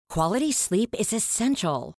Quality sleep is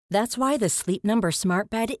essential. That's why the Sleep Number Smart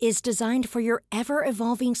Bed is designed for your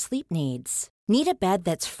ever-evolving sleep needs. Need a bed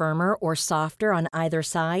that's firmer or softer on either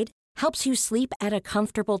side? Helps you sleep at a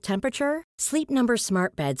comfortable temperature? Sleep Number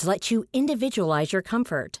Smart Beds let you individualize your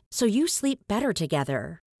comfort, so you sleep better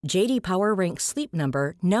together. J.D. Power ranks Sleep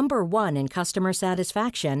Number number 1 in customer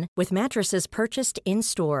satisfaction with mattresses purchased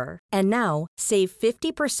in-store. And now, save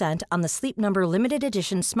 50% on the Sleep Number Limited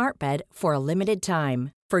Edition Smart Bed for a limited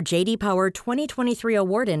time. For J.D. Power 2023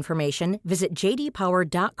 award information, visit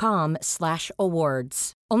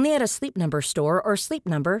jdpower.com/awards. Only at a Sleep Number store or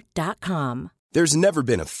sleepnumber.com. There's never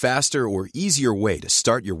been a faster or easier way to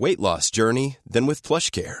start your weight loss journey than with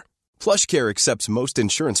PlushCare. PlushCare accepts most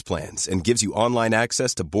insurance plans and gives you online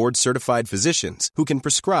access to board-certified physicians who can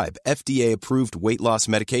prescribe FDA-approved weight loss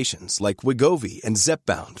medications like Wegovy and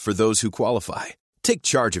Zepbound for those who qualify. Take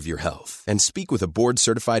charge of your health and speak with a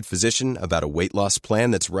board-certified physician about a weight loss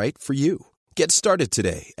plan that's right for you. Get started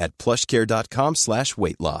today at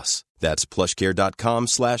plushcare.com/weight-loss. That's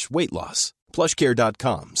plushcare.com/weight-loss.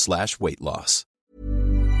 plushcare.com/weight-loss.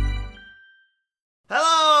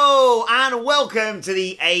 Hello and welcome to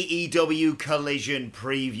the AEW Collision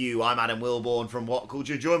Preview. I'm Adam Wilborn from What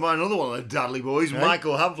Culture, joined by another one of the Dudley boys,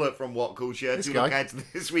 Michael Hamflett from What Culture, to look ahead to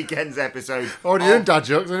this weekend's episode. Already doing dad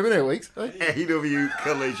jokes, only been 8 weeks. AEW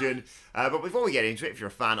Collision. But before we get into it, if you're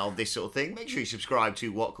a fan of this sort of thing, make sure you subscribe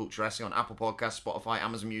to What Culture Wrestling on Apple Podcasts, Spotify,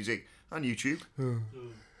 Amazon Music, and YouTube.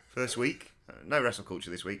 First week. No Wrestle Culture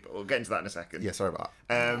this week, but we'll get into that in a second. Yeah, sorry about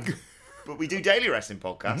that. But we do daily wrestling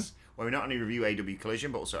podcasts, where we not only review AEW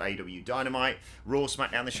Collision, but also AEW Dynamite, Raw,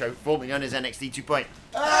 SmackDown, the show, formerly known as NXT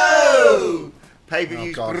 2.0.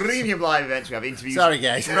 Pay-per-views, premium live events. We have interviews,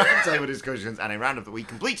 roundtable discussions, and a round of the week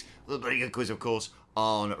complete with a pretty good quiz, of course,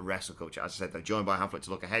 on Wrestle Culture. As I said, they're joined by Hamflett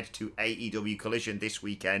to look ahead to AEW Collision this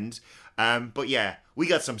weekend. But yeah, we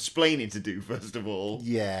got some splaining to do, first of all.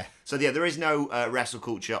 Yeah. So yeah, there is no Wrestle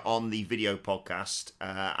Culture on the video podcast,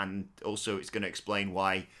 and also it's going to explain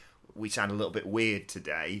why we sound a little bit weird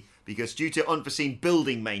today, because due to unforeseen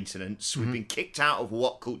building maintenance, we've been kicked out of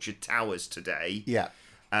What Culture Towers today. Yeah.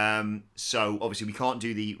 So obviously we can't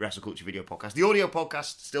do the Wrestle Culture video podcast. The audio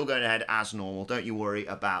podcast still going ahead as normal. Don't you worry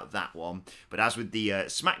about that one. But as with the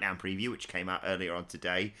SmackDown preview, which came out earlier on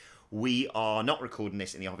today, we are not recording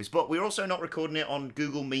this in the office, but we're also not recording it on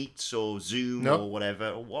Google Meets or Zoom or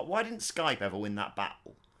whatever. Why didn't Skype ever win that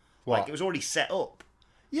battle? What? Like, it was already set up.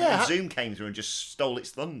 Yeah. And Zoom came through and just stole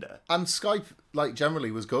its thunder. And Skype, like,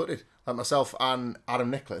 generally was gutted. Like myself and Adam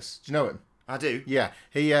Nicholas. Do you know him? I do. Yeah.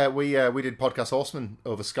 We did Podcast Horseman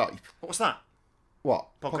over Skype. What's that?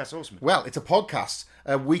 What? Podcast Horseman? Well, it's a podcast,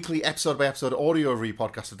 a weekly episode-by-episode audio review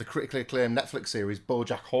podcast of the critically acclaimed Netflix series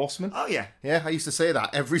BoJack Horseman. Oh, yeah. Yeah, I used to say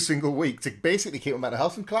that every single week to basically keep my mental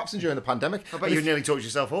health from collapsing during the pandemic. I bet you nearly talked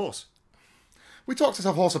yourself hoarse. We talked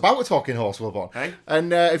ourselves horse about we're talking horse, Wilborn. Hey?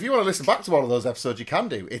 And if you want to listen back to one of those episodes, you can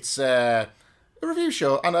do. It's a review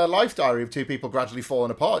show and a life diary of two people gradually falling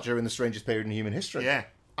apart during the strangest period in human history. Yeah.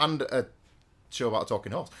 And a show about a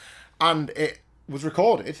talking horse. And it was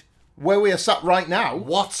recorded where we are sat right now.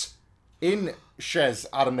 What? In Shez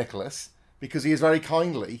Adam Nicholas, because he is very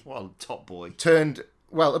kindly... Well, top boy. ...turned,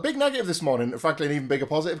 well, a big negative this morning, frankly an even bigger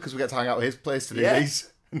positive, because we get to hang out at his place to do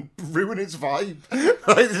these and ruin his vibe.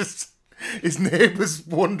 Like, just... His neighbours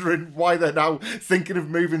wondering why they're now thinking of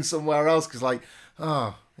moving somewhere else, because, like,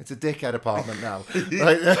 it's a dickhead apartment now.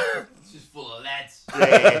 Like, it's just full of lads.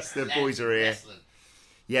 Yes, the boys are here. Wrestling.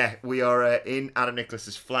 Yeah, we are in Adam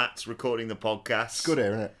Nicholas's flats recording the podcast. it's good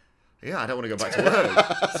here, isn't it? Yeah, I don't want to go back to work.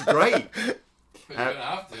 It's great. But you don't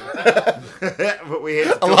have to. But we're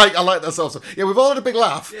here to I like that also. Yeah, we've all had a big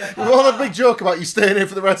laugh. Yeah. We've all had a big joke about you staying here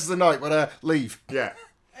for the rest of the night, but leave. Yeah.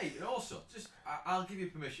 Hey, and also, just I'll give you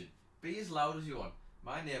permission. Be as loud as you want.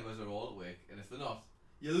 My neighbours are all at work, and if they're not,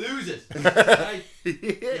 you lose it. Right?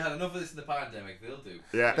 You had enough of this in the pandemic. They'll do.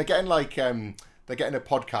 Yeah. They're getting they're getting a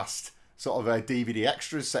podcast sort of a DVD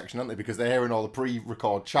extras section, aren't they? Because they're hearing all the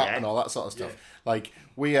pre-record chat and all that sort of stuff. Yeah. Like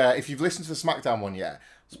we, if you've listened to the SmackDown one yet,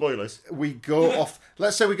 Spoilers. we go off.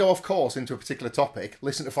 Let's say we go off course into a particular topic.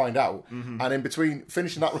 Listen to find out, and in between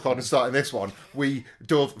finishing that record and starting this one, we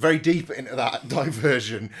dove very deep into that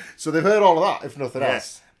diversion. So they've heard all of that, if nothing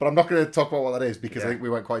else. But I'm not going to talk about what that is because I think we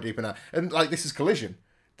went quite deep in that. And like, this is Collision.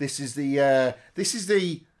 This is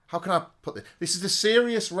the how can I put this? This is the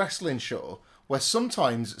serious wrestling show where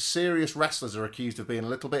sometimes serious wrestlers are accused of being a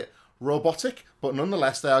little bit robotic, but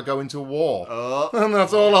nonetheless they are going to war. And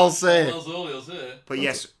that's all I'll say. That's all he'll say. But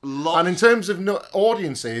yes, And in terms of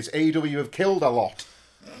audiences, AEW have killed a lot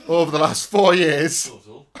over the last 4 years.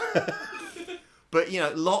 Total. But, you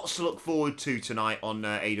know, lots to look forward to tonight on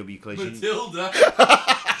AEW Collision. Matilda.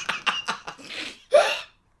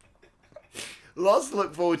 Lots to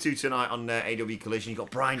look forward to tonight on AEW Collision. You've got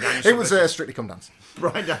Bryan Danielson. It was Strictly Come Dancing.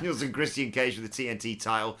 Bryan Danielson, Christian Cage with the TNT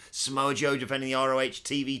title. Samoa Joe defending the ROH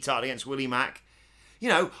TV title against Willie Mack. You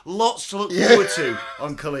know, lots to look forward to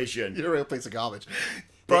on Collision. You're a real piece of garbage.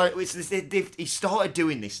 He started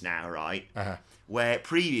doing this now, right? Where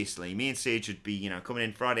previously, me and Siege would be, coming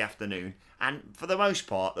in Friday afternoon, and for the most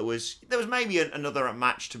part, there was maybe another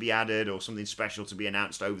match to be added or something special to be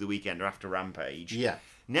announced over the weekend or after Rampage. Yeah.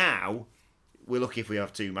 Now, we're lucky if we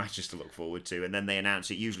have 2 matches to look forward to, and then they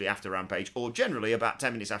announce it usually after Rampage, or generally about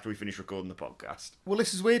 10 minutes after we finish recording the podcast. Well,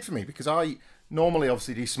 this is weird for me, because I normally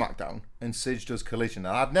obviously do SmackDown, and Sige does Collision,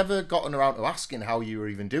 and I'd never gotten around to asking how you were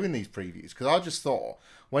even doing these previews, because I just thought,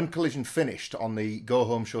 when Collision finished on the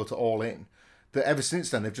go-home show to All In, that ever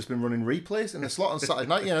since then they've just been running replays in the slot on Saturday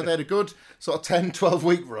night. They had a good sort of 10,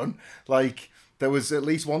 12-week run. Like, there was at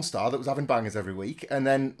least one star that was having bangers every week, and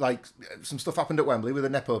then, like, some stuff happened at Wembley with a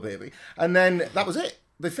Nepo baby, and then that was it.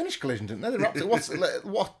 They finished Collision, didn't they? They wrapped it.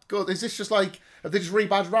 What good? Is this just like, have they just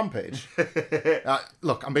rebadged Rampage?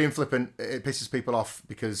 Look, I'm being flippant. It pisses people off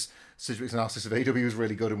because Sidgwick's analysis of AEW was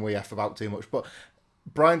really good and we F about too much. But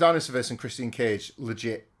Bryan Danielson versus Christian Cage,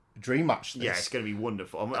 legit dream match. Yeah, it's going to be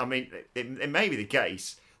wonderful. I mean, it may be the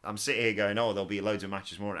case. I'm sitting here going, there'll be loads of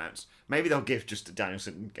matches more announced. Maybe they'll give just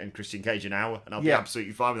Danielson and Christian Cage an hour, and I'll be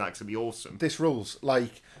absolutely fine with that because it'll be awesome. This rules.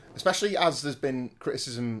 Like, especially as there's been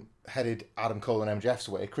criticism headed Adam Cole and MJF's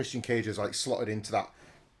way, Christian Cage has like slotted into that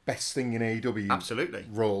best thing in AEW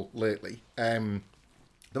role lately. The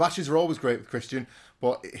matches are always great with Christian,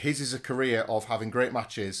 but his is a career of having great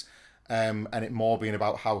matches, and it more being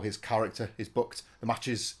about how his character is booked. The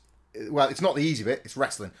matches, well, it's not the easy bit, it's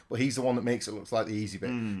wrestling, but he's the one that makes it look like the easy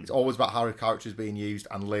bit. It's always about how his character is being used,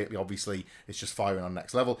 and lately, obviously, it's just firing on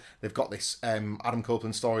next level. They've got this Adam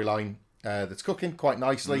Copeland storyline that's cooking quite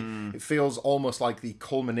nicely. It feels almost like the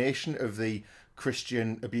culmination of the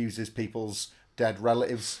Christian abuses people's dead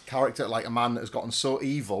relatives character, like a man that has gotten so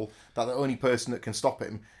evil that the only person that can stop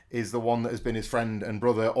him is the one that has been his friend and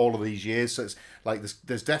brother all of these years. So it's like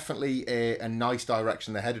there's definitely a nice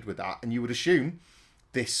direction they're headed with that, and you would assume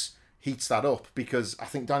this heats that up because I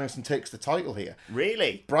think Danielson takes the title here.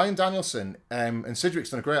 Really? Bryan Danielson, and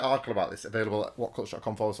Sidgwick's done a great article about this, available at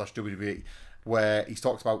whatculture.com/WWE, where he's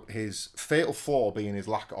talked about his fatal flaw being his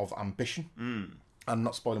lack of ambition. I'm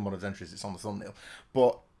not spoiling one of his entries, it's on the thumbnail.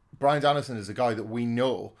 But Bryan Danielson is a guy that we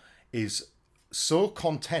know is so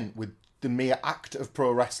content with the mere act of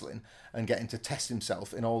pro wrestling and getting to test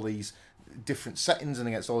himself in all these different settings and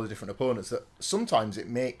against all the different opponents that sometimes it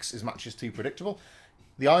makes his matches too predictable.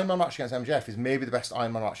 The Iron Man match against MJF is maybe the best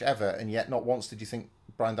Iron Man match ever, and yet not once did you think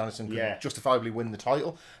Bryan Danielson could justifiably win the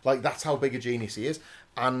title. Like, that's how big a genius he is.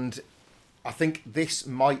 And I think they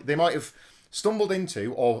might have stumbled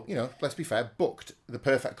into, or, let's be fair, booked the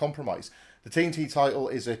perfect compromise. The TNT title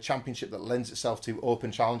is a championship that lends itself to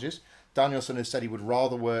open challenges. Danielson has said he would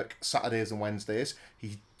rather work Saturdays and Wednesdays.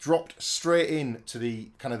 He dropped straight in to the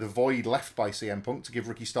kind of the void left by CM Punk to give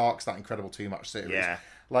Ricky Starks that incredible 2-match series. Yeah.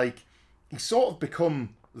 Like, he's sort of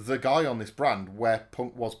become the guy on this brand where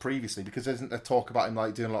Punk was previously, because there isn't a talk about him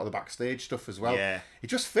like doing a lot of the backstage stuff as well. Yeah. It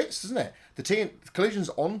just fits, doesn't it? The Collision's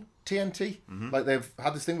on TNT. Like, they've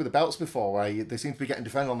had this thing with the belts before where they seem to be getting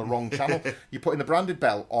defended on the wrong channel. You're putting the branded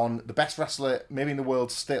belt on the best wrestler maybe in the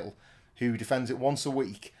world still, who defends it once a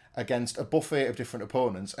week against a buffet of different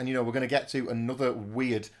opponents. And, we're going to get to another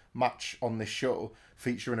weird match on this show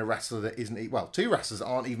featuring a wrestler that isn't... Well, 2 wrestlers that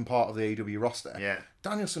aren't even part of the AEW roster. Yeah.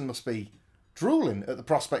 Danielson must be drooling at the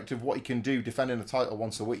prospect of what he can do defending a title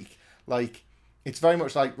once a week. Like, it's very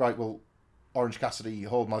much like, right, well, Orange Cassidy,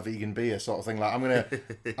 hold my vegan beer sort of thing. Like, I'm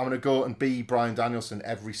gonna go and be Bryan Danielson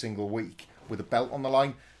every single week with a belt on the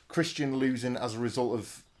line. Christian losing as a result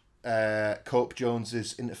of Cope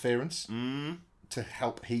Jones's interference to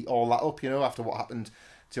help heat all that up, after what happened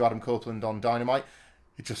to Adam Copeland on Dynamite.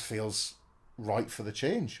 It just feels right for the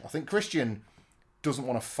change. I think Christian doesn't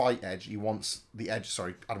want to fight Edge. He wants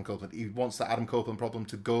Adam Copeland. He wants the Adam Copeland problem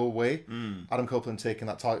to go away. Adam Copeland taking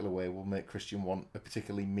that title away will make Christian want a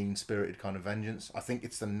particularly mean-spirited kind of vengeance. I think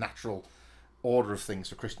it's the natural order of things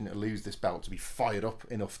for Christian to lose this belt, to be fired up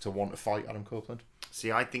enough to want to fight Adam Copeland.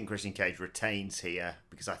 See, I think Christian Cage retains here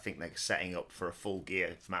because I think they're setting up for a full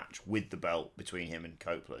gear match with the belt between him and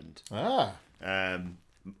Copeland.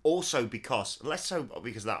 Also because of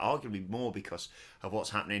that, arguably more because of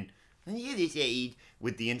what's happening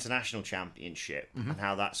with the International Championship and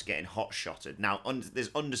how that's getting hot-shotted. Now, there's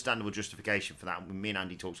understandable justification for that. Me and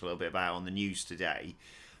Andy talked a little bit about it on the news today,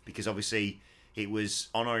 because obviously it was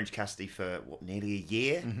on Orange Cassidy for, nearly a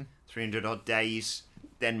year? 300-odd days.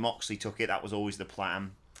 Then Moxley took it. That was always the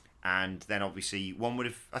plan. And then obviously one would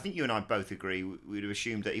have, I think you and I both agree, we would have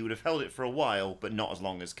assumed that he would have held it for a while, but not as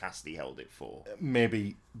long as Cassidy held it for.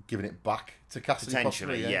 Maybe giving it back to Cassidy.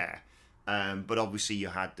 Potentially, possibly, yeah. But obviously you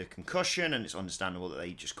had the concussion, and it's understandable that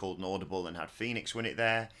they just called an audible and had Phoenix win it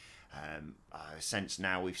there. I sense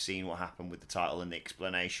now we've seen what happened with the title and the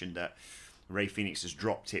explanation that Rey Fenix has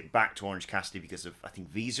dropped it back to Orange Cassidy because of, I think,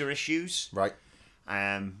 visa issues. Right.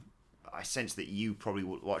 I sense that you probably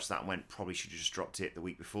watched that and went, probably should have just dropped it the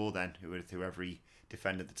week before then, whoever he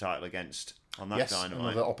defended the title against on that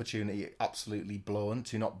Dynamite. Another opportunity absolutely blown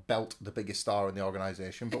to not belt the biggest star in the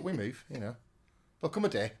organisation, but we move, There'll come a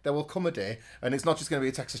day. There will come a day, and it's not just going to be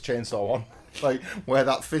a Texas Chainsaw one, like where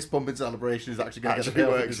that fist pumping celebration is actually going to get the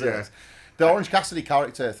works. Yeah. The Orange Cassidy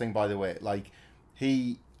character thing, by the way, like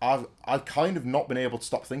I've kind of not been able to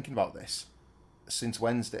stop thinking about this since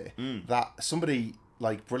Wednesday. That somebody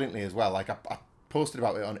like brilliantly as well, like I posted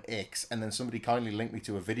about it on X, and then somebody kindly linked me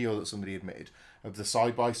to a video that somebody had made of the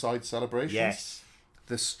side by side celebrations. Yes,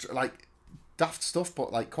 like daft stuff,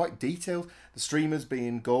 but like quite detailed. The streamers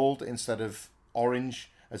being gold instead of orange,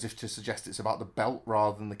 as if to suggest it's about the belt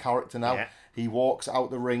rather than the character now. Yeah. He walks out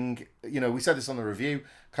the ring, we said this on the review,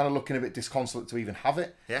 kind of looking a bit disconsolate to even have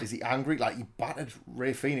it. Yeah. Is he angry? Like, he battered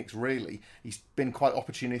Rey Fenix, really. He's been quite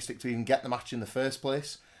opportunistic to even get the match in the first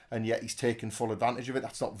place, and yet he's taken full advantage of it.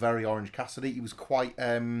 That's not very Orange Cassidy. He was quite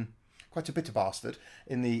a bitter bastard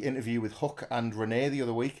in the interview with Hook and Renee the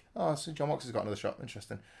other week. Oh, so John Moxley's got another shot.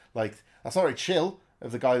 Interesting. Like, that's not very chill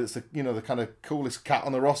of the guy that's the the kind of coolest cat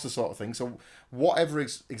on the roster sort of thing. So whatever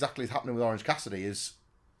exactly is happening with Orange Cassidy is,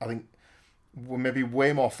 I think, maybe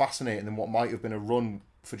way more fascinating than what might have been a run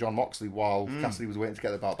for John Moxley while Cassidy was waiting to get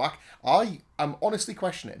the belt back. I am honestly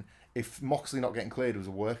questioning if Moxley not getting cleared was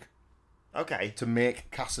a work. Okay. To make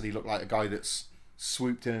Cassidy look like a guy that's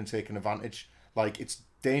swooped in and taken advantage. Like, it's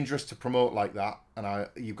dangerous to promote like that, and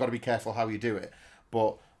you've got to be careful how you do it.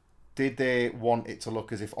 But did they want it to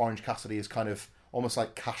look as if Orange Cassidy is kind of almost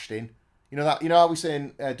like cashed in? How we say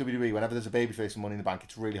in WWE, whenever there's a babyface and Money in the Bank,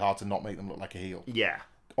 it's really hard to not make them look like a heel. Yeah.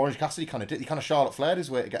 Orange Cassidy kind of did. He kind of Charlotte Flaired his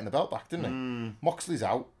way to getting the belt back, didn't he? Moxley's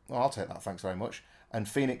out. Oh, I'll take that, thanks very much. And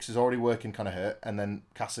Phoenix is already working kind of hurt, and then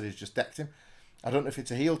Cassidy's just decked him. I don't know if it's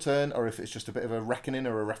a heel turn or if it's just a bit of a reckoning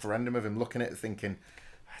or a referendum of him looking at it thinking,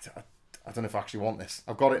 I don't know if I actually want this.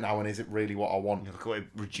 I've got it now, and is it really what I want? Look what it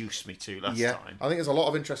reduced me to last time. I think there's a lot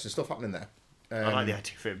of interesting stuff happening there. I like the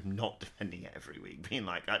idea of him not defending it every week, being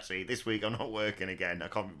like, actually, this week I'm not working again. I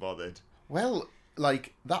can't be bothered. Well,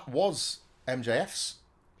 like, that was MJF's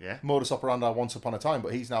modus operandi once upon a time,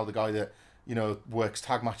 but he's now the guy that, works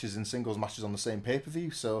tag matches and singles matches on the same pay-per-view,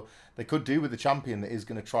 so they could do with the champion that is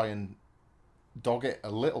going to try and dog it a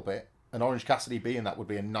little bit, and Orange Cassidy being that would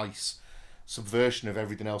be a nice subversion of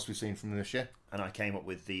everything else we've seen from this year. And I came up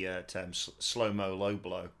with the term slow-mo low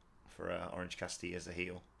blow for Orange Cassidy as a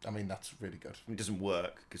heel. I mean, that's really good. It doesn't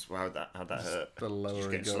work, because how'd that hurt? The lower just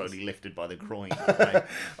getting slowly lifted by the groin.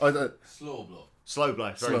 Slow blow. Slow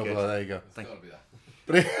blow, very good. Blow, there you go. It's got to be that.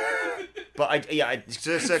 But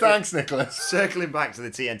thanks, Nicholas. Circling back to the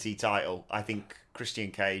TNT title, I think Christian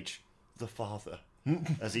Cage, the father,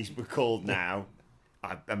 as he's called now,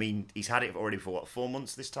 I mean, he's had it already for 4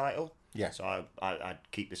 months, this title? Yeah. So I'd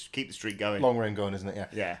keep the streak going. Long reign going, isn't it? Yeah.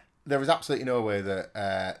 Yeah. There is absolutely no way that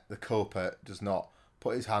the Coper does not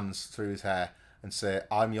put his hands through his hair and say,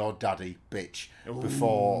 "I'm your daddy, bitch,"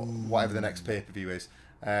 before whatever the next pay-per-view is.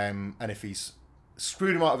 And if he's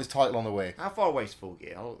screwed him out of his title on the way. How far away is Full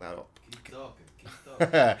Gear? I'll look that up. Keep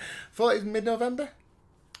talking. Thought it was mid-November?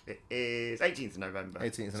 It is 18th of November.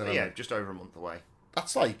 18th of so November. Yeah, just over a month away.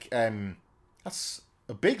 That's like, that's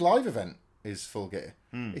a big live event, is Full Gear.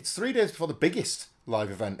 It's 3 days before the biggest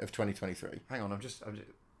live event of 2023. Hang on, I'm just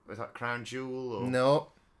was that Crown Jewel or No.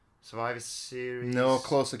 Survivor Series? No,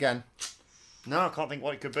 close again. No, I can't think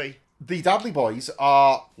what it could be. The Dudley Boys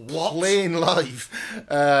are playing live.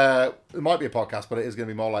 It might be a podcast, but it is going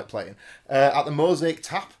to be more like playing. At the Mosaic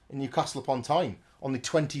Tap in Newcastle upon Tyne on the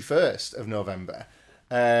 21st of November.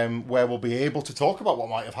 Where we'll be able to talk about what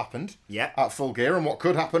might have happened at Full Gear and what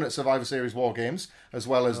could happen at Survivor Series War Games, as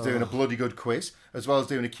well as doing a bloody good quiz, as well as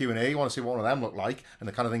doing a Q&A. You want to see what one of them look like, and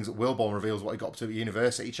the kind of things that Wilborn reveals what he got up to at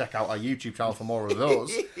university. Check out our YouTube channel for more of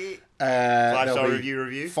those. 5-star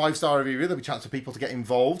review. 5-star review. There'll be a chance for people to get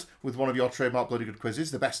involved with one of your trademark bloody good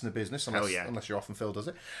quizzes, the best in the business, unless you're off and Phil does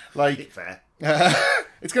it. Like, fair.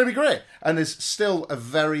 It's going to be great. And there's still a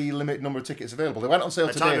very limited number of tickets available. They went on sale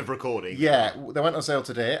today. Time of recording. Yeah, they went on sale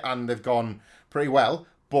today and they've gone pretty well.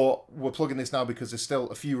 But we're plugging this now because there's still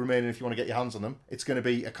a few remaining if you want to get your hands on them. It's going to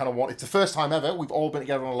be a kind of one. It's the first time ever we've all been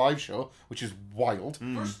together on a live show, which is wild.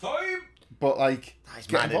 First time! But like, That is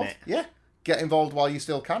get mad, involved. isn't it? Yeah. get involved while you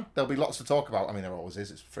still can. There'll be lots to talk about. I mean, there always is.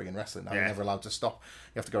 It's frigging wrestling now. You're never allowed to stop.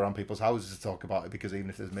 You have to go around people's houses to talk about it, because even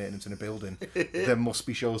if there's maintenance in a building, there must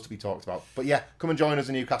be shows to be talked about. But yeah, come and join us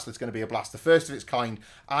in Newcastle. It's going to be a blast. The first of its kind.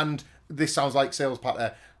 And this sounds like sales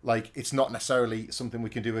patter. Like, it's not necessarily something we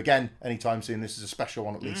can do again anytime soon. This is a special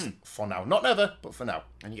one, at least for now. Not never, but for now.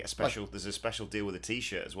 And you get a special. There's a special deal with a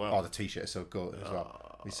T-shirt as well. Oh, the T-shirt is so good as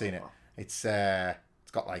well. Have you seen it? It's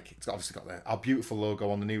obviously got our beautiful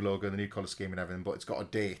logo on, the new logo, the new colour scheme and everything, but it's got a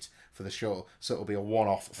date for the show, so it'll be a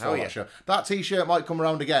one-off for that show. That T-shirt might come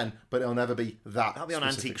around again, but it'll never be that. That'll be on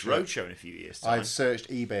Antiques Roadshow in a few years' time. I've searched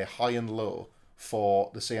eBay high and low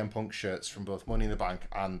for the CM Punk shirts from both Money in the Bank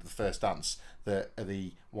and the First Dance that are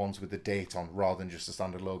the ones with the date on rather than just the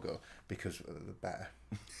standard logo, because they're better.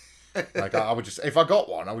 Like, I would just, if I got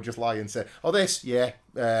one, I would just lie and say, oh, this,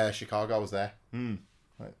 Chicago, I was there. No,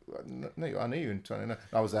 I knew you in 20.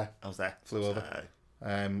 I was there. Flew over.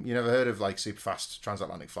 You never heard of like super fast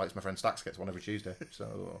transatlantic flights? My friend Stax gets one every Tuesday.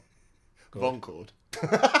 So, Concord.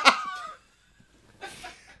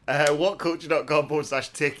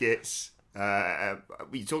 Whatculture.com/tickets.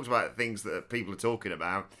 We talked about things that people are talking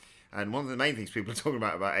about, and one of the main things people are talking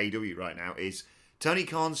about AEW right now is Tony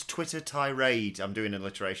Khan's Twitter tirade. I'm doing an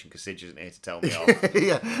alliteration because Sidge isn't here to tell me off.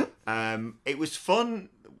 Yeah. It was fun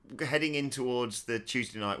heading in towards the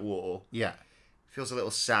Tuesday Night War. Yeah. Feels a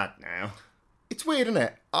little sad now. It's weird, isn't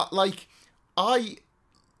it? I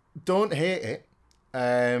don't hate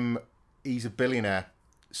it. He's a billionaire,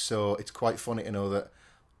 so it's quite funny to know that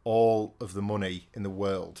all of the money in the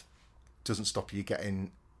world doesn't stop you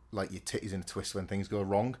getting like your titties in a twist when things go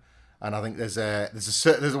wrong. And I think there's a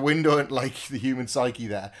window in like the human psyche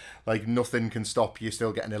there. Like, nothing can stop you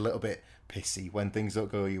still getting a little bit pissy when things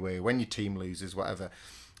don't go your way, when your team loses, whatever.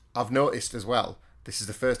 I've noticed as well, this is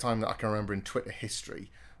the first time that I can remember in Twitter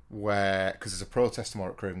history where, because there's a protest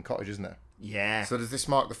tomorrow at Craven Cottage, isn't there? Yeah. So does this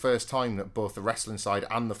mark the first time that both the wrestling side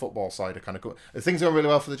and the football side are kind of good? Things going really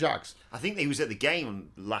well for the Jags. I think he was at the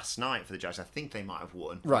game last night for the Jags. I think they might have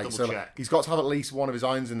won. Right, so he's got to have at least one of his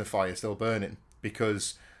irons in the fire still burning,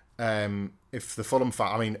 because if the Fulham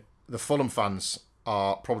the Fulham fans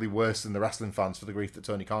are probably worse than the wrestling fans for the grief that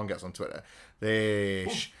Tony Khan gets on Twitter. They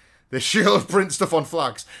sure print stuff on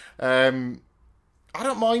flags. I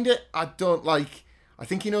don't mind it. I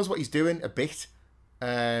think he knows what he's doing a bit.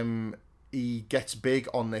 He gets big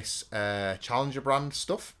on this Challenger brand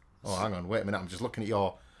stuff. Oh, hang on, wait a minute. I'm just looking at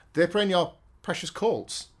they're playing your precious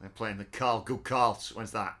Colts. They're playing the good Colts.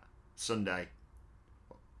 When's that? Sunday.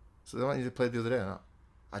 So they wanted to play the other day or not?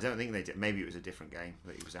 I don't think they did. Maybe it was a different game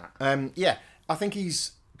that he was at. Yeah, I think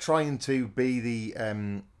he's trying to be the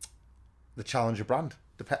Challenger brand,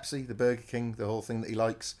 the Pepsi, the Burger King, the whole thing that he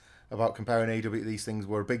likes about comparing AEW to these things.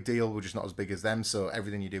 We're a big deal, we're just not as big as them, so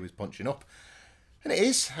everything you do is punching up. And it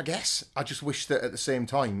is, I guess. I just wish that at the same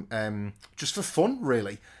time, just for fun,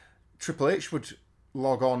 really, Triple H would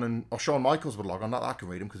log on, or Shawn Michaels would log on. Not that I can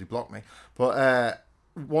read him because he blocked me, but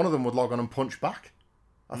one of them would log on and punch back.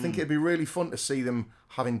 I think it'd be really fun to see them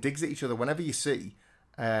having digs at each other. Whenever you see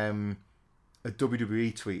a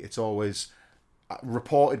WWE tweet, it's always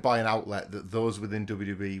reported by an outlet that those within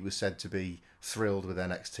WWE were said to be thrilled with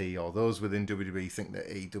NXT, or those within WWE think that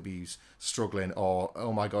AEW's struggling, or,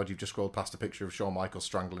 oh my god, you've just scrolled past a picture of Shawn Michaels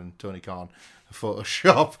strangling Tony Khan,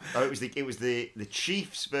 Photoshop. Oh, it was the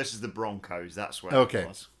Chiefs versus the Broncos. That's where it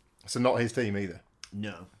was. So not his team either.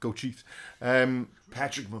 No. Go Chiefs.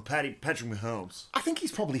 Patrick Mahomes. I think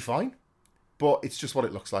he's probably fine, but it's just what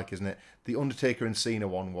it looks like, isn't it? The Undertaker and Cena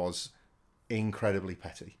one was incredibly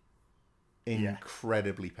petty.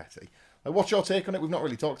 Incredibly petty. Like, what's your take on it? We've not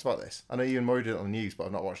really talked about this. I know you and Murray did it on the news, but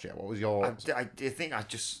I've not watched it yet. What was your... I think I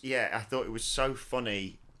thought it was so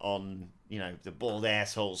funny on, the bald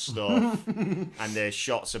asshole stuff and the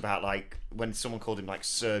shots about, like, when someone called him, like,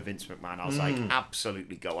 Sir Vince McMahon. I was like,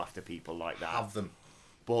 absolutely go after people like that. Have them.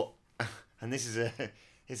 But, and this is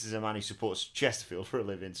a man who supports Chesterfield for a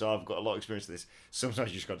living, so I've got a lot of experience with this.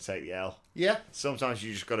 Sometimes you just got to take the L. Yeah. Sometimes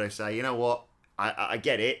you just got to say, you know what? I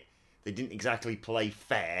get it. They didn't exactly play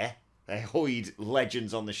fair. They hoid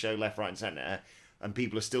legends on the show left, right and centre, and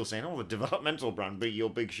people are still saying, oh, the developmental brand beat your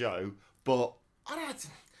big show. But I'm going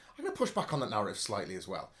to push back on that narrative slightly as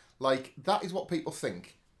well. Like, that is what people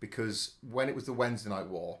think, because when it was the Wednesday Night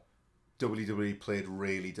War, WWE played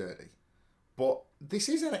really dirty. But this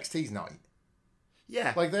is NXT's night.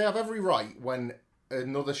 Yeah. Like, they have every right when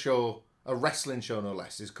another show, a wrestling show no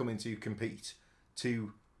less, is coming to compete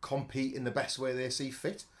in the best way they see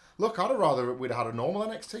fit. Look, I'd have rather we'd have had a normal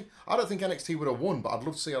NXT. I don't think NXT would have won, but I'd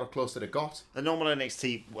love to see how close they got. The normal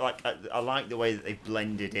NXT, like I like the way that they've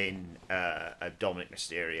blended in a Dominic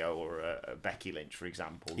Mysterio or a Becky Lynch, for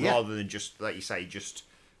example, rather than just, like you say, just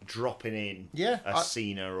dropping in a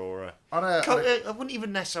Cena or a... I wouldn't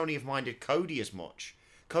even necessarily have minded Cody as much.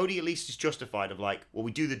 Cody at least is justified of like, well,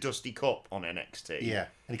 we do the Dusty Cup on NXT. Yeah,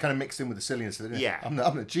 and he kind of mixed in with the silliness, didn't he? Yeah. I'm the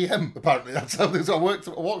GM, apparently. That's how things. I walked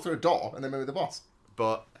through a door and then maybe the boss.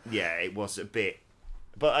 But, yeah, it was a bit...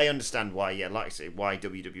 But I understand why, like I say, why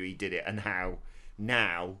WWE did it and how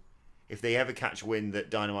now, if they ever catch wind that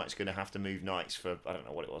Dynamite's going to have to move nights for, I don't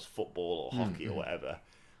know what it was, football or hockey or whatever,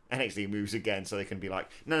 NXT moves again so they can be like,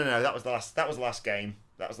 no, that was the last game.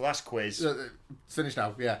 That was the last quiz. It's finished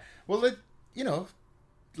now, yeah. Well,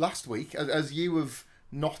 last week, as you have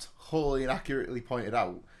not wholly and accurately pointed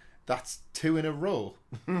out, that's 2 in a row.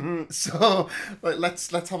 So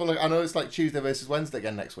let's have a look. I know it's like Tuesday versus Wednesday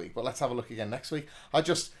again next week, but let's have a look again next week.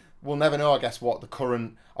 We'll never know, I guess, what the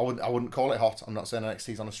current. I wouldn't call it hot. I'm not saying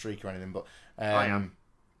NXT's on a streak or anything, but I am.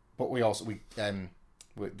 But this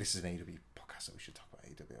is an AEW podcast, so we should talk about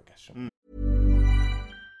AEW, I guess. Shouldn't we?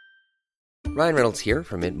 Ryan Reynolds here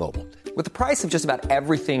from Mint Mobile. With the price of just about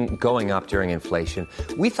everything going up during inflation,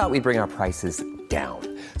 we thought we'd bring our prices down.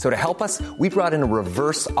 So to help us, we brought in a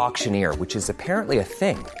reverse auctioneer, which is apparently a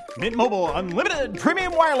thing. Mint Mobile Unlimited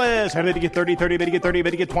Premium Wireless. How to get 30, 30, bit to get 30,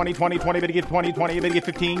 bit to get 20, 20, 20, bit to get 20, 20, bit to get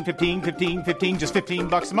 15, 15, 15, 15, just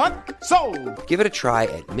 $15 a month? Sold! Give it a try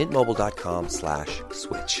at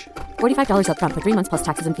mintmobile.com/switch. $45 up front for 3 months plus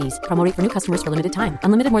taxes and fees. Promo rate for new customers for limited time.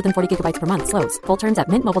 Unlimited more than 40 gigabytes per month. Slows full terms at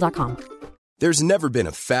mintmobile.com. There's never been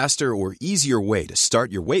a faster or easier way to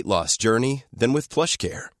start your weight loss journey than with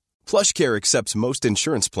PlushCare. PlushCare accepts most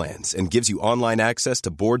insurance plans and gives you online access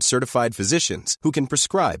to board-certified physicians who can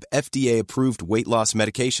prescribe FDA-approved weight loss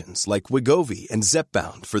medications like Wegovy and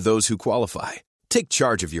Zepbound for those who qualify. Take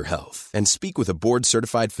charge of your health and speak with a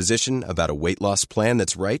board-certified physician about a weight loss plan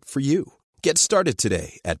that's right for you. Get started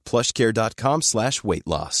today at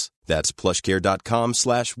plushcare.com/weight-loss. That's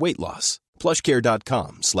plushcare.com/weight-loss.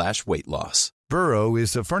 plushcare.com/weight-loss. Burrow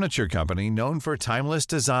is a furniture company known for timeless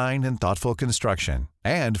design and thoughtful construction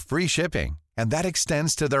and free shipping, and that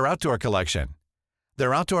extends to their outdoor collection.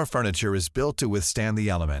 Their outdoor furniture is built to withstand the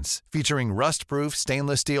elements, featuring rust-proof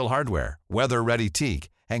stainless steel hardware, weather-ready teak,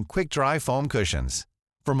 and quick-dry foam cushions.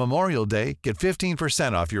 For Memorial Day, get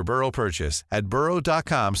 15% off your Burrow purchase at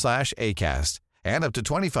burrow.com/acast and up to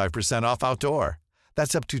 25% off outdoor.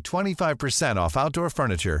 That's up to 25% off outdoor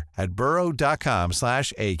furniture at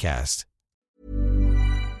burrow.com/acast.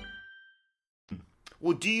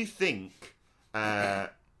 Well, do you think the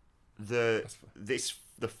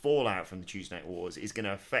fallout from the Tuesday Night Wars is going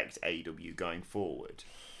to affect AEW going forward?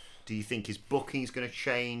 Do you think his booking is going to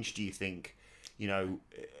change? Do you think, in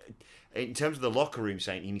terms of the locker room,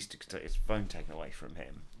 saying he needs to get his phone taken away from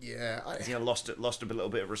him? Yeah, lost a little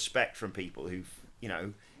bit of respect from people who've,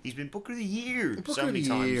 he's been Booker of the Year so many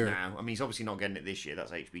times now. I mean, he's obviously not getting it this year.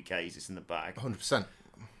 That's HBK's. It's in the bag. 100%.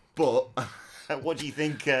 But what do you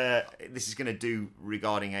think this is going to do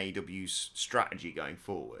regarding AEW's strategy going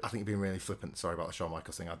forward? I think you're being really flippant. Sorry about the Shawn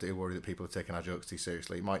Michaels thing. I do worry that people are taking our jokes too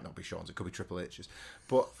seriously. It might not be Shawn's. It could be Triple H's.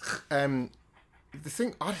 But the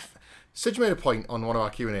thing... Sidge made a point on one of our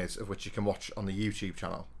Q&As, of which you can watch on the YouTube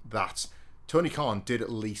channel, that Tony Khan did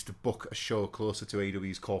at least book a show closer to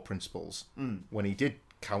AEW's core principles when he did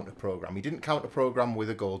counter-program. He didn't counter-program with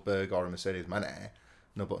a Goldberg or a Mercedes Moné.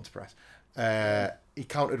 No button to press. He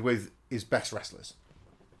countered with his best wrestlers.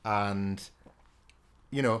 And,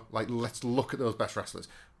 let's look at those best wrestlers.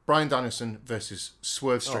 Bryan Danielson versus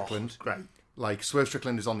Swerve Strickland. Oh, great. Swerve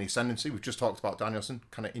Strickland is on the ascendancy. We've just talked about Danielson,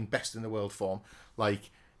 kind of in best in the world form.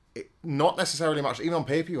 Not necessarily a match. Even on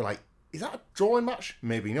paper, you're like, is that a drawing match?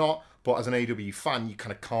 Maybe not. But as an AEW fan, you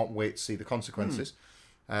kind of can't wait to see the consequences.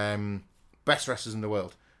 Best wrestlers in the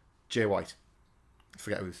world. Jay White. I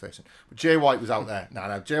forget who he was facing. But Jay White was out there.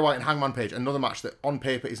 No. Jay White and Hangman Page. Another match that on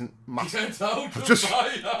paper isn't massive. Just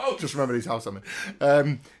remembered his house,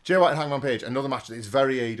 Jay White and Hangman Page. Another match that is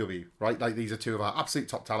very AEW, right? These are two of our absolute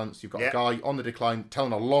top talents. You've got a guy on the decline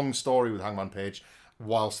telling a long story with Hangman Page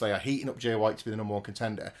whilst they are heating up Jay White to be the number one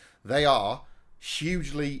contender. They are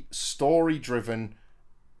hugely story-driven,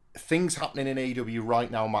 things happening in AEW right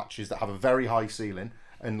now matches that have a very high ceiling.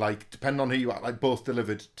 And depending on who you are, both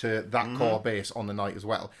delivered to that core base on the night as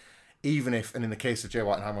well. Even if, and in the case of Jay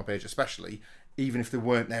White and Hangman Page especially, even if they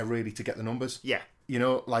weren't there really to get the numbers. Yeah.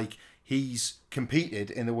 He's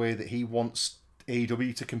competed in the way that he wants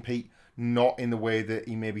AEW to compete, not in the way that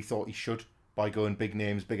he maybe thought he should by going big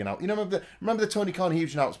names, big and out. Remember the Tony Khan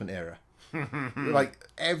huge announcement era? Like,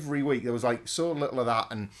 every week there was, like, so little of that,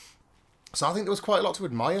 and so I think there was quite a lot to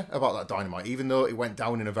admire about that Dynamite, even though it went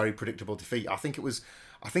down in a very predictable defeat. I think it was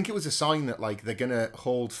a sign that, like, they're going to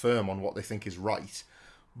hold firm on what they think is right,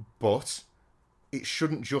 but it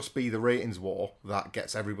shouldn't just be the ratings war that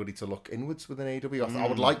gets everybody to look inwards within AEW. I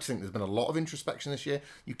would like to think there's been a lot of introspection this year.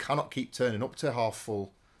 You cannot keep turning up to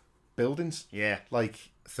half-full buildings. Yeah.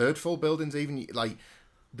 Like, third-full buildings even. Like,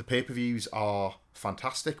 the pay-per-views are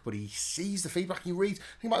fantastic, but he sees the feedback, he reads.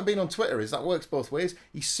 I think about him being on Twitter is that works both ways.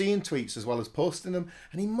 He's seeing tweets as well as posting them,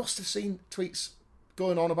 and he must have seen tweets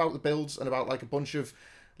going on about the builds and about, like, a bunch of,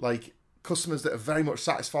 like, customers that are very much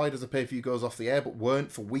satisfied as the pay-per-view goes off the air, but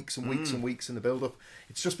weren't for weeks and weeks and weeks in the build-up.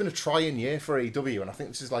 It's just been a trying year for AEW, and I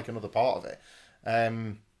think this is like another part of it.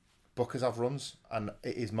 Bookers have runs, and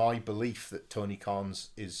it is my belief that Tony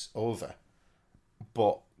Khan's is over.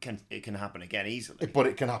 But it can happen again easily. But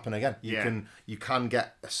it can happen again. You can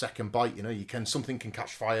get a second bite. You know, something can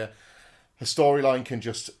catch fire. A storyline can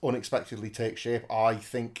just unexpectedly take shape. I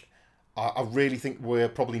really think we're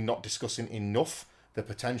probably not discussing enough the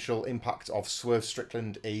potential impact of Swerve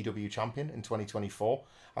Strickland AEW champion in 2024.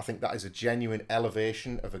 I think that is a genuine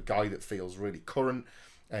elevation of a guy that feels really current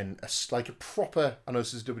and like a proper, I know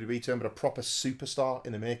this is a WWE term, but a proper superstar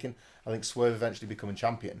in the making. I think Swerve eventually becoming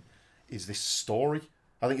champion is this story.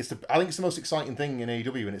 I think it's the most exciting thing in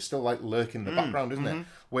AEW, and it's still like lurking in the background, isn't it?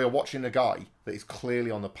 We're watching a guy that is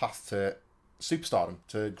clearly on the path to superstardom,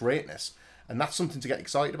 to greatness, and that's something to get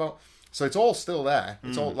excited about. So it's all still there.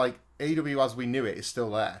 It's all like AEW as we knew it is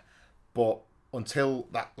still there, but until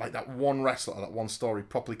that one wrestler, that one story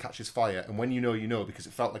properly catches fire, and when you know, because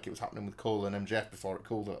it felt like it was happening with Cole and MJF before it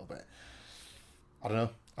cooled a little bit. I don't know.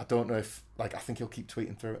 I don't know if I think he'll keep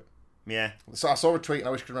tweeting through it. Yeah. So I saw a tweet, and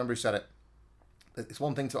I wish I could remember who said it. It's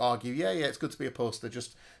one thing to argue, yeah, it's good to be a poster,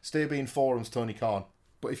 just stay being forums Tony Khan.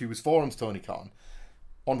 But if he was forums Tony Khan,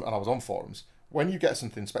 and I was on forums, when you get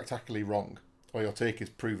something spectacularly wrong, or your take is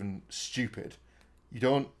proven stupid, you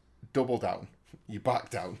don't double down, you back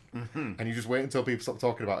down, and you just wait until people stop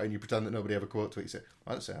talking about it, and you pretend that nobody ever quote tweets it.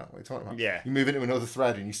 I don't say that, what are you talking about? Yeah. You move into another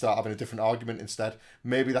thread, and you start having a different argument instead.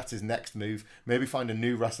 Maybe that's his next move. Maybe find a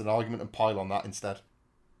new wrestling argument and pile on that instead.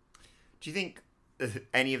 Do you think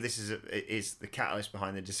any of this is the catalyst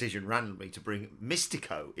behind the decision randomly to bring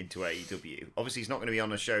Mystico into AEW? Obviously, he's not going to be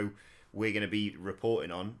on a show we're going to be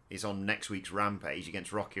reporting on. He's on next week's Rampage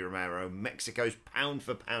against Rocky Romero, Mexico's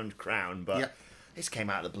pound-for-pound crown, but this came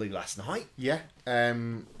out of the blue last night. Yeah.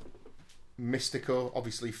 Mystico,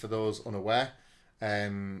 obviously, for those unaware,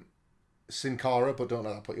 Sin Cara, but don't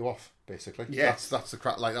let that put you off, basically. Yeah. That's the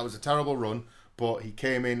crap. Like, that was a terrible run, but he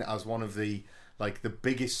came in as one of the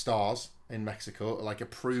biggest stars in Mexico, like a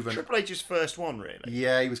proven... Triple H's first one, really.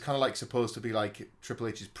 Yeah, he was kind of like supposed to be like Triple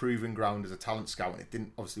H's proven ground as a talent scout, and it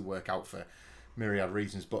didn't obviously work out for myriad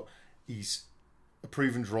reasons, but he's a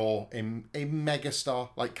proven draw, a mega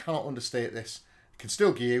star. Like, cannot understate this. Can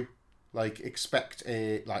still give you, like, expect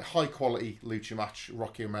a like high quality lucha match.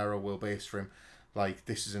 Rocky Romero will base for him. Like,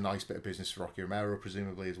 this is a nice bit of business for Rocky Romero,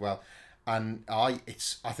 presumably, as well. And I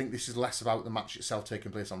think this is less about the match itself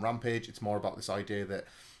taking place on Rampage. It's more about this idea that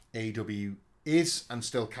AEW is and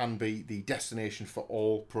still can be the destination for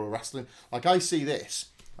all pro wrestling. Like, I see this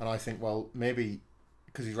and I think, well, maybe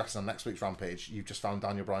because he's wrestling on next week's Rampage, you've just found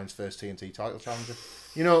Daniel Bryan's first TNT title challenger.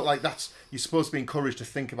 You know, like, that's, you're supposed to be encouraged to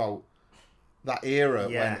think about that era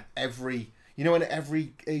when every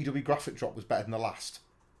AEW graphic drop was better than the last.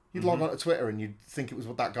 You'd log on to Twitter and you'd think it was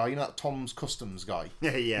that guy, you know, that Tom's Customs guy.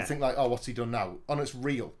 Yeah. You'd think like, oh, what's he done now? Oh, no, it's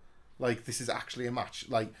real. Like, this is actually a match.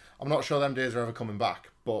 Like, I'm not sure them days are ever coming back,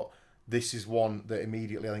 but this is one that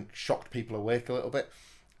immediately, I think, shocked people awake a little bit.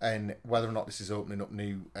 And whether or not this is opening up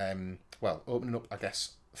new, opening up, I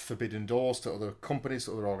guess, forbidden doors to other companies,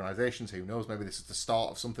 to other organisations, who knows? Maybe this is the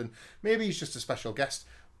start of something. Maybe he's just a special guest.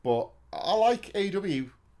 But I like AEW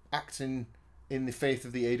acting in the faith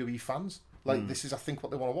of the AEW fans. Like, this is, I think, what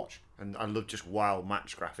they want to watch. And I love just wild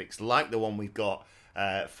match graphics, like the one we've got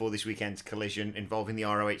for this weekend's Collision involving the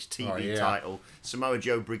ROH TV title. Samoa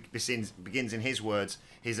Joe begins, in his words,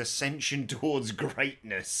 his ascension towards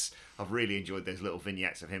greatness. I've really enjoyed those little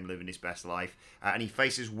vignettes of him living his best life. And he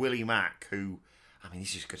faces Willie Mack, who, I mean,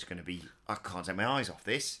 this is just going to be, I can't take my eyes off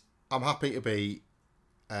this. I'm happy to be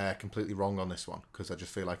completely wrong on this one, because I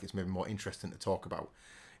just feel like it's maybe more interesting to talk about.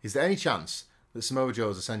 Is there any chance that Samoa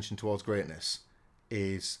Joe's ascension towards greatness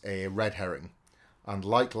is a red herring, and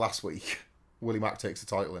like last week, Willie Mack takes the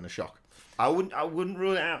title in a shock? I wouldn't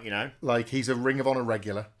rule it out, you know. Like, he's a Ring of Honor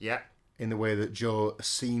regular. Yeah. In the way that Joe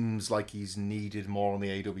seems like he's needed more on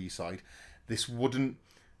the AEW side. This wouldn't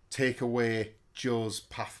take away Joe's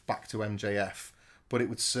path back to MJF, but it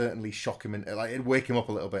would certainly shock him and it'd wake him up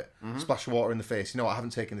a little bit. Splash of water in the face. You know what? I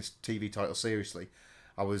haven't taken this TV title seriously.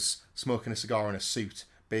 I was smoking a cigar in a suit,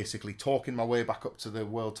 basically talking my way back up to the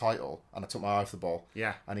world title, and I took my eye off the ball.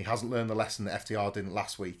 Yeah. And he hasn't learned the lesson that FTR didn't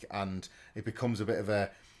last week, and it becomes a bit of a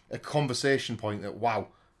conversation point that, wow,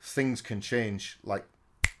 things can change like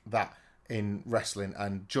that in wrestling,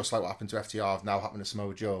 and just like what happened to FTR have now happened to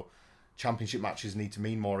Samoa Joe. Championship matches need to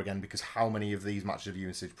mean more again, because how many of these matches have you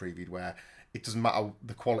and Sid previewed where it doesn't matter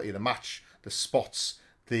the quality of the match, the spots,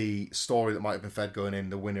 the story that might have been fed going in,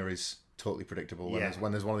 the winner is totally predictable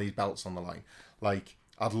when there's one of these belts on the line. Like,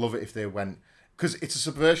 I'd love it if they went, because it's a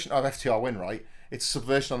subversion of FTR win, right? It's a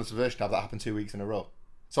subversion on the subversion to have that happen 2 weeks in a row.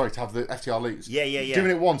 Sorry, to have the FTR lose. Yeah.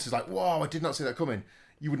 Doing it once is like, whoa, I did not see that coming.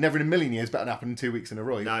 You would never in a million years bet it happened in 2 weeks in a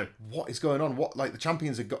row. No. What is going on? What, like, the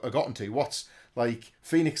champions have gotten to? What's, like,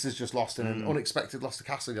 Phoenix has just lost in an unexpected loss to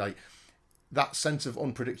Cassidy. Like, that sense of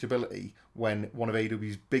unpredictability when one of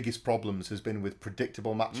AEW's biggest problems has been with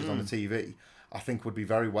predictable matches on the TV, I think would be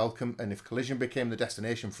very welcome. And if Collision became the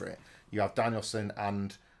destination for it, you have Danielson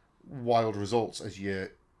and wild results as your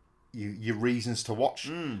reasons to watch.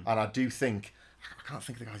 And I do think, I can't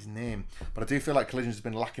think of the guy's name, but I do feel like Collision has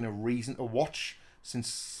been lacking a reason to watch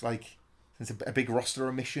since a big roster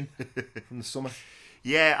omission from the summer.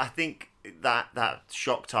 Yeah, I think that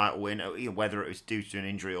shock title win, whether it was due to an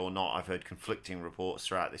injury or not, I've heard conflicting reports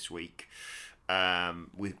throughout this week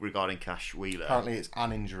regarding Cash Wheeler. Apparently it's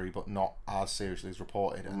an injury, but not as seriously as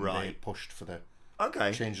reported, and they pushed for the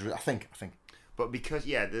change. I think. But because,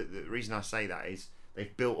 the reason I say that is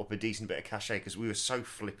they've built up a decent bit of cachet, because we were so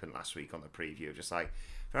flippant last week on the preview, just like,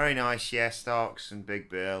 very nice, Starks and Big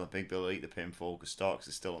Bill will eat the pinfall because Starks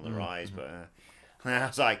is still on the rise. But I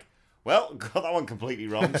was like, well, got that one completely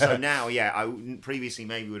wrong. So now, I previously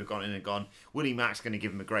maybe would have gone in and gone, Willie Mack's going to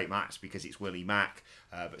give him a great match because it's Willie Mack,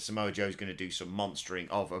 but Samoa Joe's going to do some monstering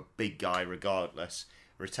of a big guy regardless,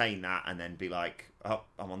 retain that, and then be like, oh,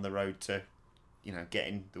 I'm on the road to,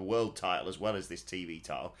 getting the world title as well as this TV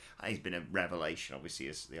title. And he's been a revelation, obviously,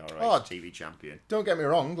 as the ROH TV champion. Don't get me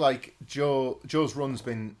wrong, like, Joe's run's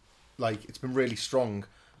been, like, it's been really strong,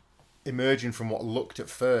 emerging from what looked at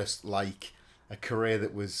first like a career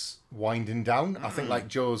that was winding down. I think, like,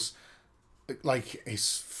 Joe's, like,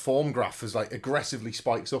 his form graph has, like, aggressively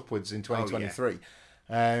spikes upwards in 2023.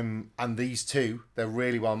 And these two, they're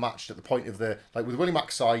really well matched at the point of the, like, with Willie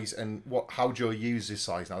Mack's size and how Joe uses his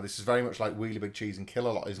size now. This is very much like Wheelie Big Cheese and Kill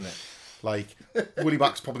a Lot, isn't it? Like, Willie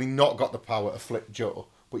Mack's probably not got the power to flip Joe,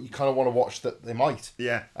 but you kind of want to watch that they might.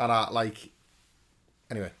 Yeah. And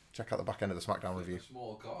anyway, check out the back end of the SmackDown review. A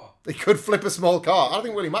small car. He could flip a small car. I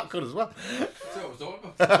think Willie Mack could as well. That's what I was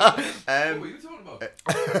talking about. What were you talking about?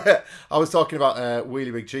 I was talking about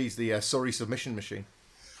Wheelie Big Cheese, the Surrey submission machine.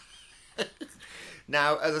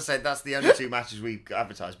 Now, as I said, that's the only two matches we've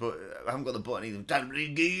advertised, but I haven't got the button either.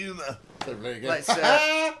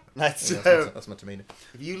 Let's that's my demeanour.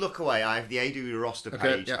 If you look away, I have the AEW roster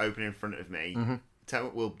page open in front of me.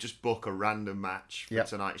 We'll just book a random match for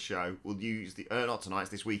tonight's show. We'll use not tonight's,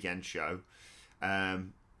 this weekend show.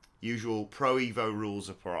 Usual Pro Evo rules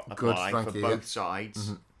apply for both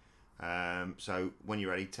sides. So when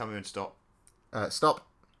you're ready, tell me when to stop. Stop.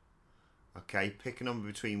 Okay, pick a number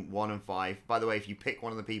between 1 and 5. By the way, if you pick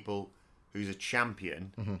one of the people who's a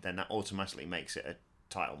champion, then that automatically makes it a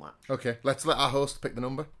title match. Okay, let's let our host pick the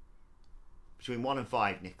number. Between 1 and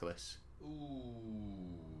 5, Nicholas. Ooh,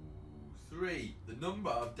 3. The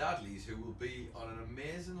number of Dadleys who will be on an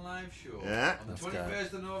amazing live show on the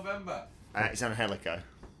 21st of November. It's Angelico.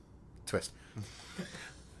 Twist.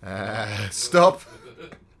 Stop.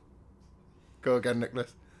 Go again,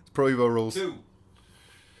 Nicholas. It's Pro Evo rules. 2.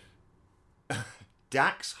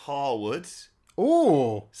 Dax Harwood.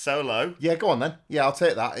 Ooh. Solo. Yeah, go on then. Yeah, I'll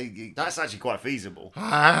take that. That's actually quite feasible.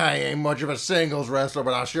 I ain't much of a singles wrestler,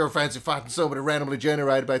 but I sure fancy fighting somebody randomly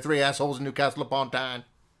generated by 3 assholes in Newcastle upon Tyne.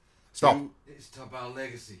 Stop. It's Top Our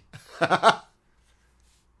Legacy. 1.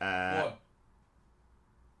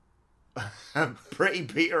 Pretty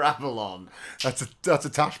Peter Avalon. That's a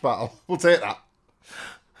Tash battle. We'll take that.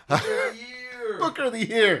 Booker of the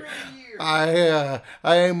Year. I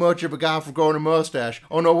ain't much of a guy for growing a mustache.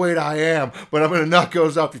 Oh no, wait, I am. But I'm gonna knock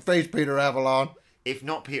those off your face, Peter Avalon. If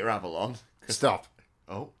not Peter Avalon, stop.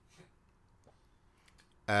 Oh.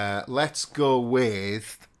 Let's go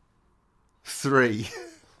with 3.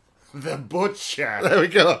 The Butcher. There we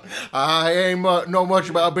go. I ain't know much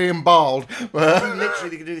about being bald. Literally,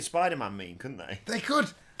 they could do the Spider-Man meme, couldn't they? They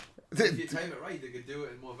could. If you time it right, they could do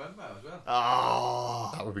it in November as well.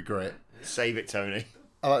 Oh, that would be great. Save it, Tony.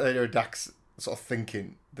 I like the idea of Dax sort of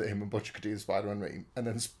thinking that him and Butcher could do the Spider-Man ring, and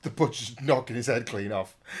then the Butcher's knocking his head clean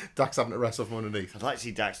off. Dax having to wrestle from underneath. I'd like to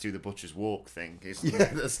see Dax do the Butcher's walk thing.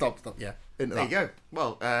 Yeah, stop, yeah. There you go.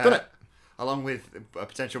 Well, done it. Along with a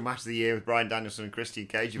potential match of the year with Bryan Danielson and Christian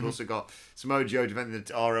Cage, you've also got Samoa Joe defending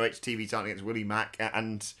the ROH TV title against Willie Mack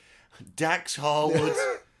and Dax Harwood.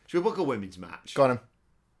 Should we book a women's match? Go on him.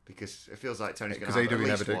 Because it feels like Tony's going to have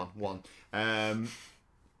at least one.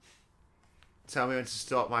 Tell me when to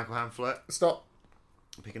stop, Michael Hamflett. Stop.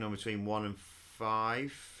 I'm picking on between 1 and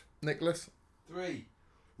 5. Nicholas. 3.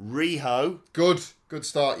 Riho. Good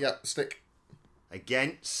start. Yeah, stick.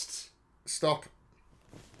 Against. Stop.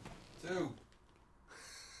 2.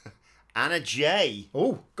 Anna Jay.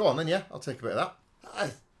 Oh, go on then. Yeah, I'll take a bit of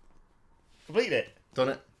that. Complete it. Done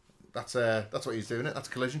it. That's what he's doing. That's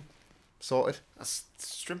Collision. Sorted. That's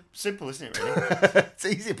simple, isn't it, really? It's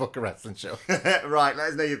easy to book a wrestling show. Right, let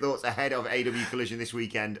us know your thoughts ahead of AEW Collision this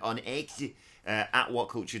weekend on X at What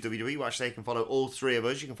Culture WWE. Watch they can follow all three of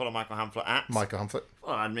us. You can follow Michael Hamflett at Michael Hamflett.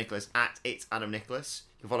 Follow Adam Nicholas at It's Adam Nicholas.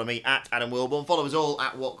 You can follow me at Adam Wilborn. Follow us all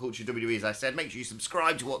at What Culture WWE, as I said. Make sure you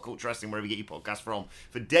subscribe to What Culture Wrestling wherever you get your podcast from.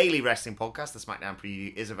 For daily wrestling podcasts, the SmackDown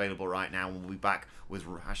preview is available right now. We'll be back with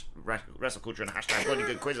Wrestle Culture and a hashtag Bloody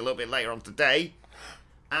Good Quiz a little bit later on today.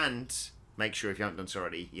 And make sure, if you haven't done so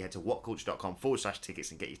already, you head to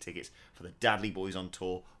whatculture.com/tickets and get your tickets for the Dudley Boys on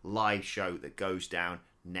Tour live show that goes down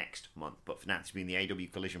next month. But for now, it's been the AEW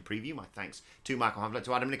Collision preview. My thanks to Michael Hamflett,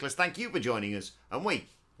 to Adam Nicholas. Thank you for joining us, and we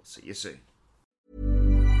will see you soon.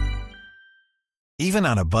 Even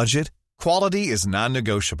on a budget, quality is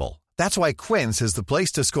non-negotiable. That's why Quince is the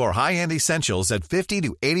place to score high-end essentials at 50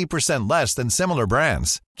 to 80% less than similar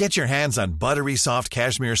brands. Get your hands on buttery soft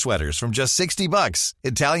cashmere sweaters from just $60,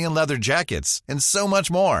 Italian leather jackets, and so much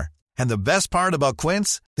more. And the best part about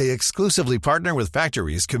Quince, they exclusively partner with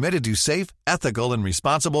factories committed to safe, ethical, and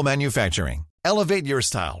responsible manufacturing. Elevate your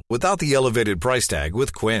style without the elevated price tag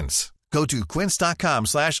with Quince. Go to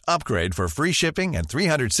quince.com/upgrade for free shipping and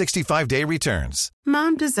 365-day returns.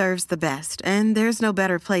 Mom deserves the best, and there's no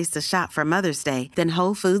better place to shop for Mother's Day than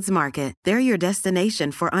Whole Foods Market. They're your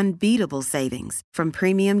destination for unbeatable savings, from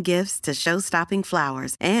premium gifts to show-stopping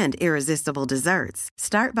flowers and irresistible desserts.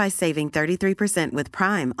 Start by saving 33% with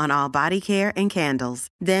Prime on all body care and candles.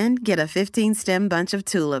 Then get a 15-stem bunch of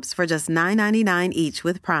tulips for just $9.99 each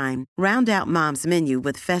with Prime. Round out Mom's menu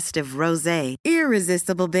with festive rosé,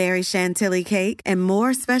 irresistible berry chantilly cake, and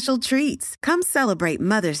more special treats. Come celebrate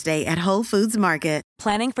Mother's Day at Whole Foods Market.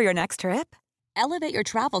 Planning for your next trip? Elevate your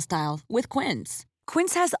travel style with Quince.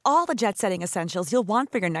 Quince has all the jet-setting essentials you'll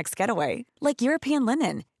want for your next getaway, like European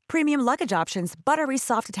linen, premium luggage options, buttery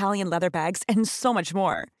soft Italian leather bags, and so much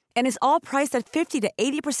more. And is all priced at 50 to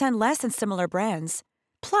 80% less than similar brands.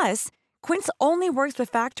 Plus, Quince only works with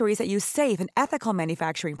factories that use safe and ethical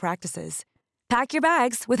manufacturing practices. Pack your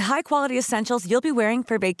bags with high-quality essentials you'll be wearing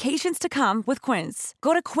for vacations to come with Quince.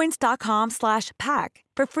 Go to quince.com/pack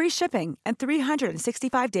for free shipping and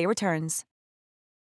 365-day returns.